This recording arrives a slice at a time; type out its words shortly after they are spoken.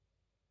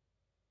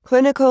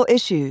Clinical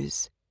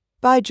Issues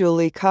by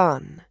Julie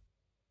Kahn.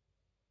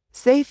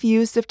 Safe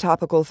use of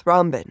topical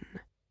thrombin.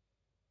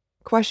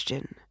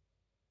 Question.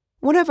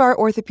 One of our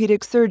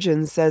orthopedic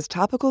surgeons says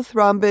topical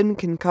thrombin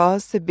can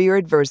cause severe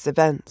adverse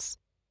events.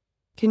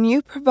 Can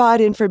you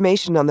provide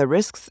information on the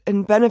risks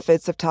and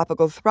benefits of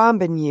topical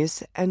thrombin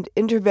use and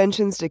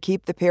interventions to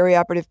keep the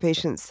perioperative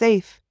patient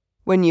safe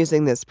when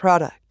using this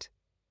product?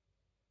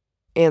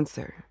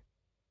 Answer.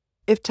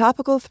 If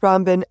topical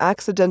thrombin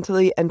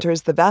accidentally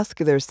enters the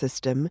vascular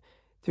system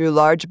through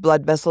large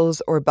blood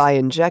vessels or by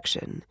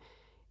injection,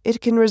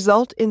 it can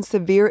result in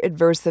severe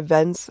adverse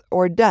events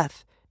or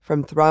death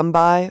from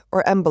thrombi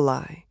or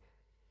emboli.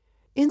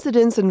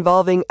 Incidents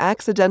involving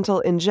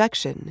accidental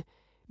injection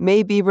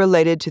may be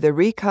related to the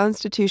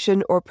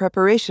reconstitution or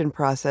preparation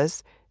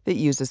process that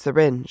use a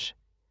syringe.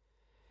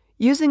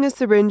 Using a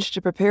syringe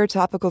to prepare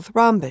topical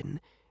thrombin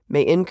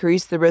may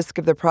increase the risk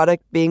of the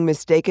product being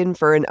mistaken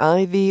for an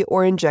IV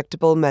or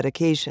injectable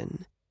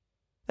medication.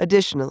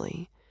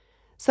 Additionally,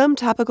 some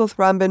topical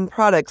thrombin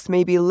products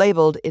may be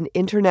labeled in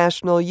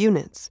international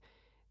units.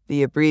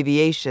 The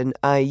abbreviation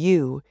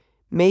IU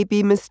may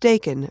be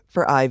mistaken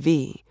for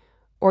IV,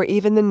 or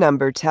even the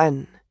number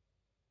 10.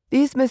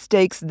 These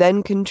mistakes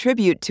then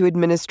contribute to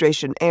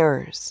administration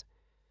errors.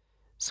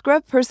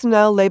 Scrub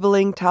personnel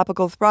labeling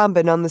topical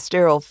thrombin on the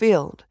sterile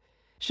field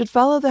should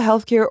follow the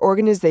healthcare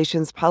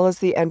organization's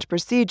policy and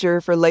procedure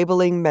for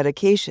labeling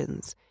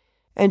medications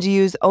and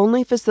use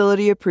only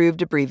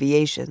facility-approved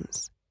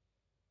abbreviations.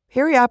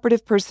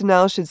 Perioperative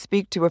personnel should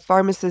speak to a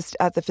pharmacist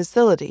at the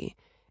facility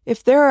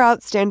if there are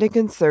outstanding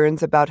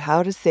concerns about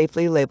how to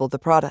safely label the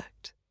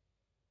product.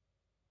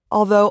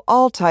 Although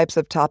all types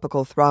of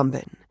topical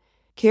thrombin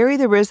carry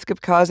the risk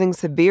of causing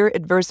severe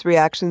adverse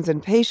reactions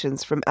in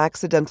patients from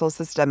accidental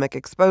systemic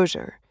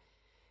exposure,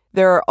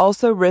 there are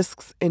also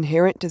risks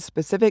inherent to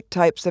specific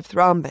types of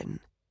thrombin.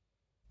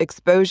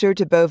 Exposure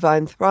to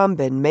bovine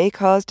thrombin may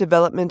cause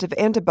development of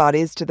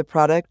antibodies to the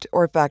product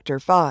or factor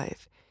V,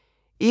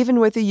 even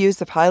with the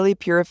use of highly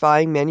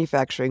purifying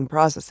manufacturing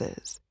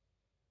processes.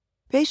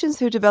 Patients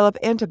who develop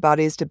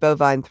antibodies to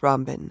bovine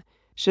thrombin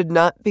should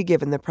not be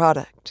given the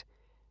product.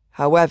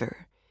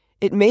 However,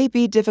 it may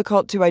be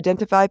difficult to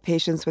identify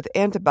patients with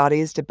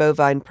antibodies to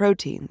bovine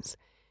proteins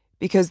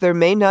because there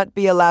may not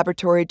be a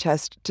laboratory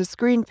test to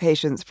screen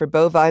patients for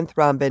bovine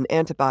thrombin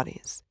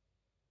antibodies.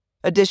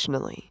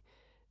 Additionally,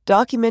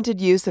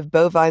 documented use of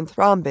bovine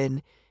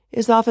thrombin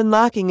is often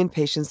lacking in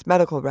patients'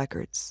 medical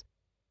records.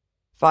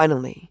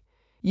 Finally,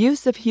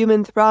 use of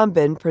human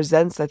thrombin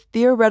presents a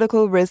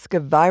theoretical risk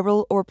of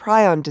viral or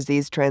prion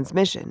disease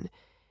transmission,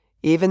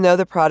 even though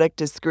the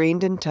product is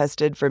screened and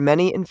tested for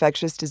many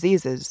infectious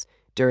diseases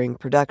during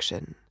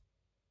production.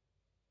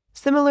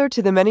 Similar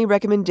to the many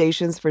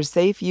recommendations for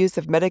safe use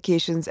of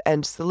medications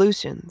and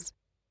solutions,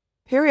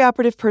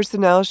 perioperative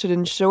personnel should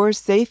ensure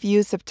safe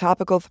use of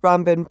topical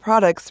thrombin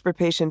products for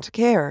patient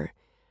care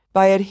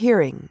by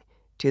adhering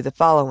to the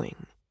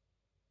following.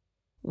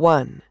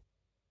 1.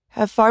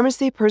 Have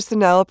pharmacy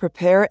personnel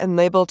prepare and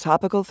label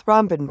topical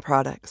thrombin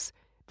products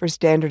for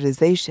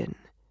standardization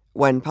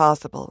when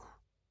possible.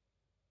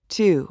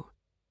 2.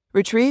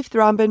 Retrieve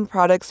thrombin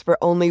products for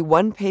only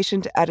one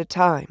patient at a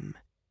time.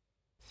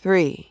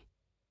 3.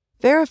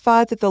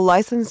 Verify that the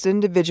licensed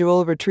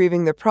individual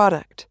retrieving the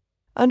product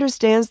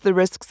understands the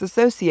risks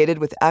associated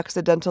with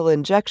accidental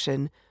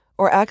injection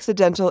or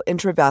accidental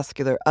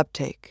intravascular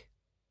uptake.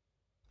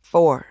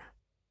 4.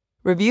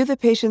 Review the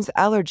patient's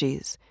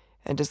allergies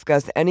and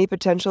discuss any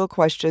potential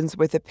questions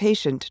with the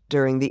patient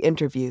during the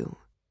interview.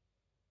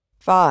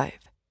 5.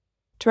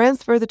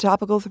 Transfer the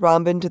topical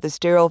thrombin to the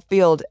sterile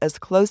field as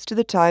close to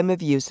the time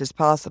of use as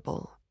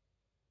possible.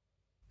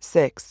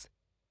 6.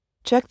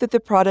 Check that the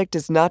product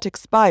is not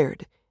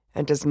expired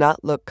and does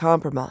not look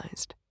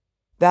compromised.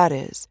 That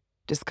is,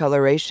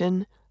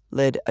 discoloration,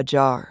 lid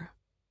ajar.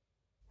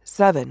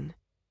 7.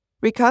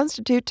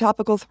 Reconstitute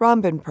topical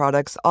thrombin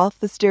products off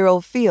the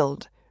sterile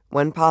field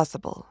when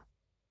possible.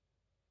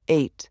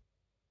 8.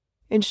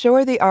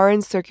 Ensure the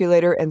RN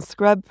circulator and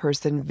scrub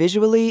person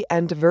visually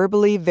and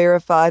verbally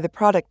verify the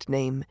product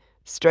name,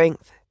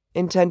 strength,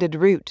 intended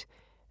route,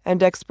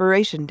 and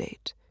expiration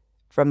date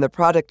from the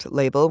product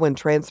label when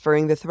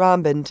transferring the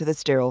thrombin to the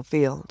sterile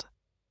field.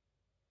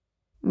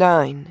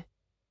 9.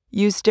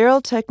 Use sterile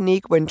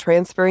technique when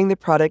transferring the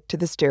product to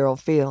the sterile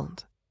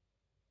field.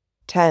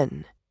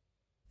 10.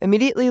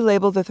 Immediately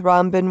label the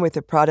thrombin with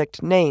the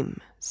product name,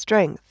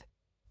 strength,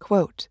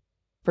 quote,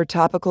 for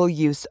topical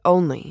use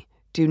only,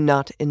 do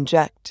not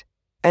inject,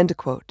 end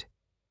quote,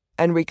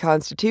 and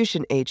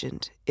reconstitution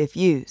agent, if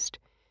used,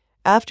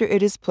 after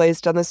it is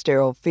placed on the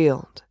sterile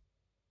field.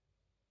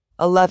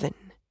 11.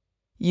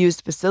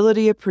 Use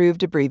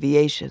facility-approved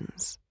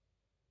abbreviations.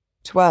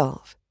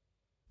 12.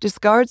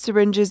 Discard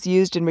syringes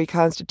used in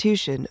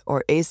reconstitution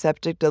or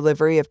aseptic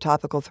delivery of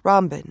topical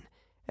thrombin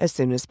as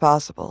soon as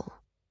possible.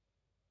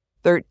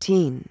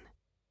 13.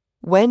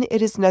 When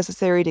it is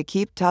necessary to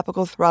keep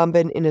topical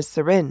thrombin in a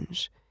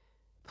syringe,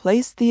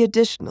 place the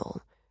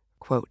additional,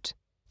 quote,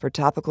 for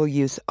topical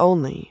use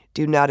only,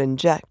 do not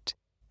inject,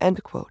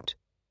 end quote,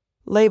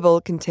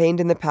 label contained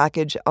in the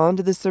package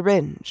onto the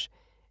syringe,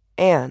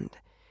 and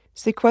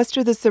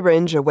sequester the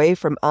syringe away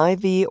from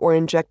IV or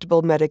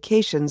injectable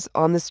medications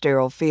on the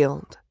sterile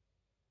field.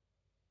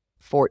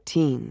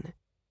 14.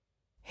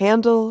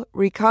 Handle,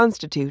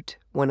 reconstitute,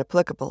 when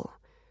applicable,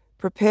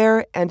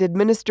 prepare and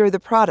administer the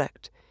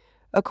product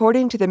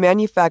according to the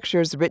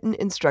manufacturer's written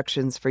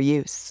instructions for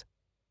use.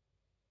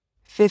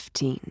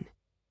 15.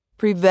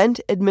 Prevent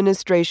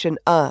administration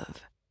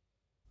of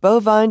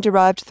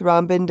bovine-derived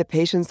thrombin to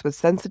patients with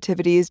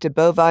sensitivities to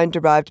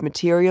bovine-derived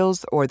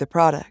materials or the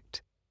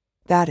product,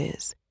 that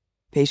is,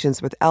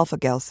 patients with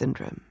alpha-gal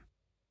syndrome.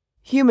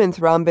 Human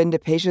thrombin to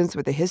patients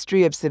with a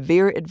history of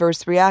severe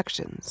adverse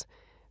reactions,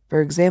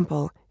 for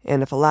example,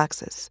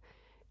 anaphylaxis,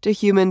 to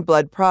human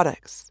blood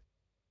products,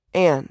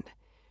 and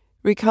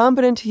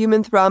recombinant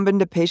human thrombin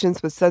to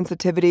patients with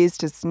sensitivities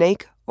to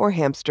snake or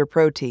hamster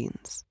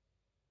proteins.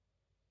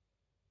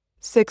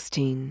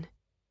 16.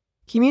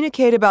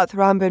 Communicate about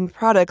thrombin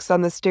products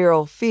on the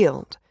sterile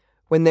field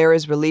when there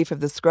is relief of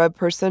the scrub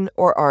person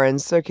or RN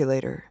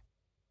circulator.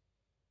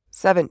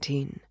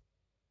 17.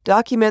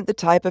 Document the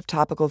type of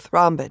topical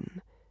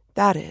thrombin,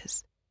 that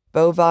is,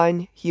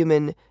 bovine,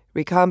 human,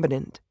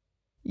 recombinant,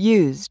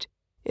 used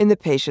in the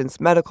patient's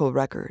medical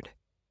record,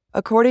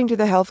 according to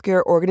the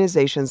healthcare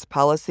organization's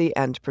policy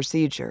and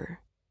procedure.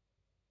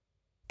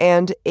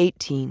 And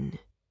 18.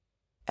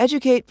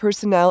 Educate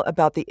personnel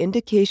about the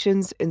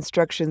indications,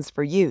 instructions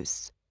for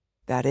use,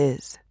 that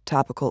is,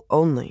 topical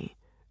only,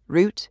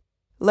 route,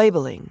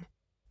 labeling,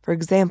 for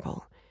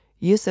example,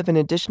 use of an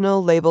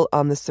additional label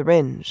on the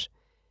syringe,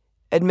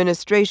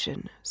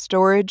 administration,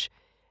 storage,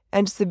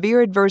 and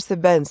severe adverse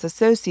events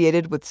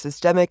associated with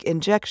systemic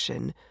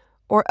injection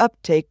or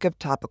uptake of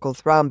topical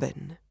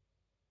thrombin.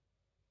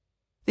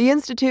 The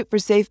Institute for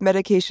Safe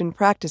Medication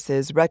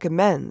Practices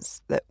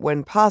recommends that,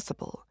 when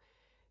possible,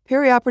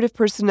 perioperative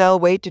personnel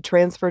wait to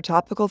transfer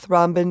topical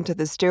thrombin to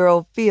the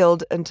sterile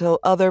field until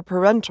other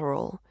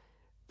parenteral,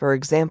 for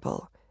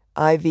example,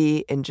 IV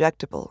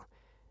injectable,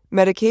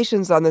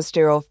 medications on the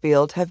sterile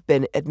field have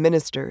been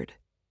administered.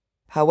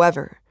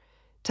 However,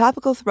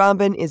 topical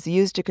thrombin is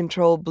used to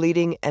control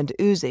bleeding and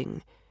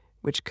oozing,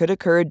 which could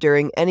occur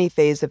during any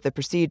phase of the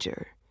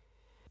procedure.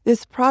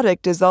 This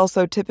product is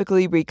also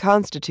typically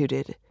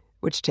reconstituted,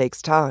 which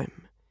takes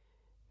time.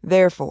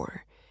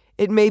 Therefore,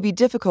 it may be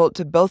difficult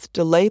to both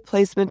delay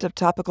placement of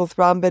topical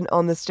thrombin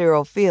on the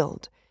sterile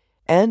field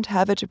and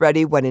have it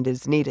ready when it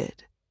is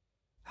needed.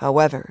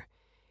 However,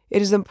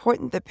 it is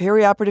important that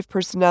perioperative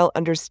personnel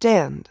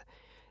understand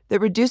that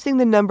reducing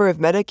the number of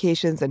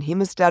medications and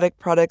hemostatic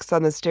products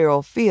on the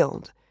sterile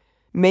field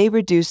may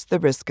reduce the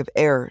risk of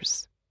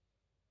errors.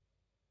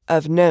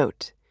 Of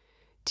note,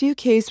 2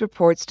 case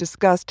reports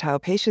discussed how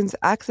patients'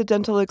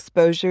 accidental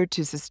exposure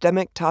to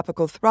systemic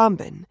topical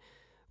thrombin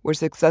were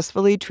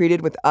successfully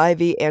treated with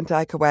IV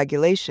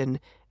anticoagulation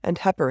and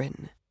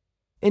heparin.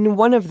 In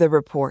one of the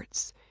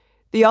reports,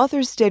 the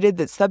authors stated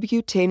that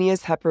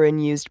subcutaneous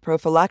heparin used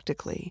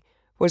prophylactically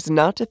was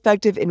not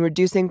effective in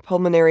reducing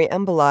pulmonary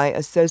emboli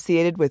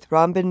associated with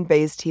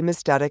thrombin-based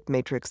hemostatic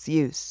matrix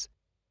use.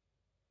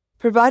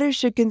 Providers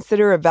should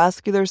consider a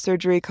vascular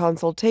surgery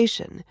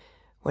consultation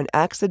when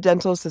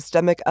accidental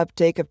systemic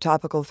uptake of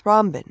topical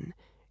thrombin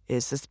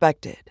is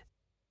suspected.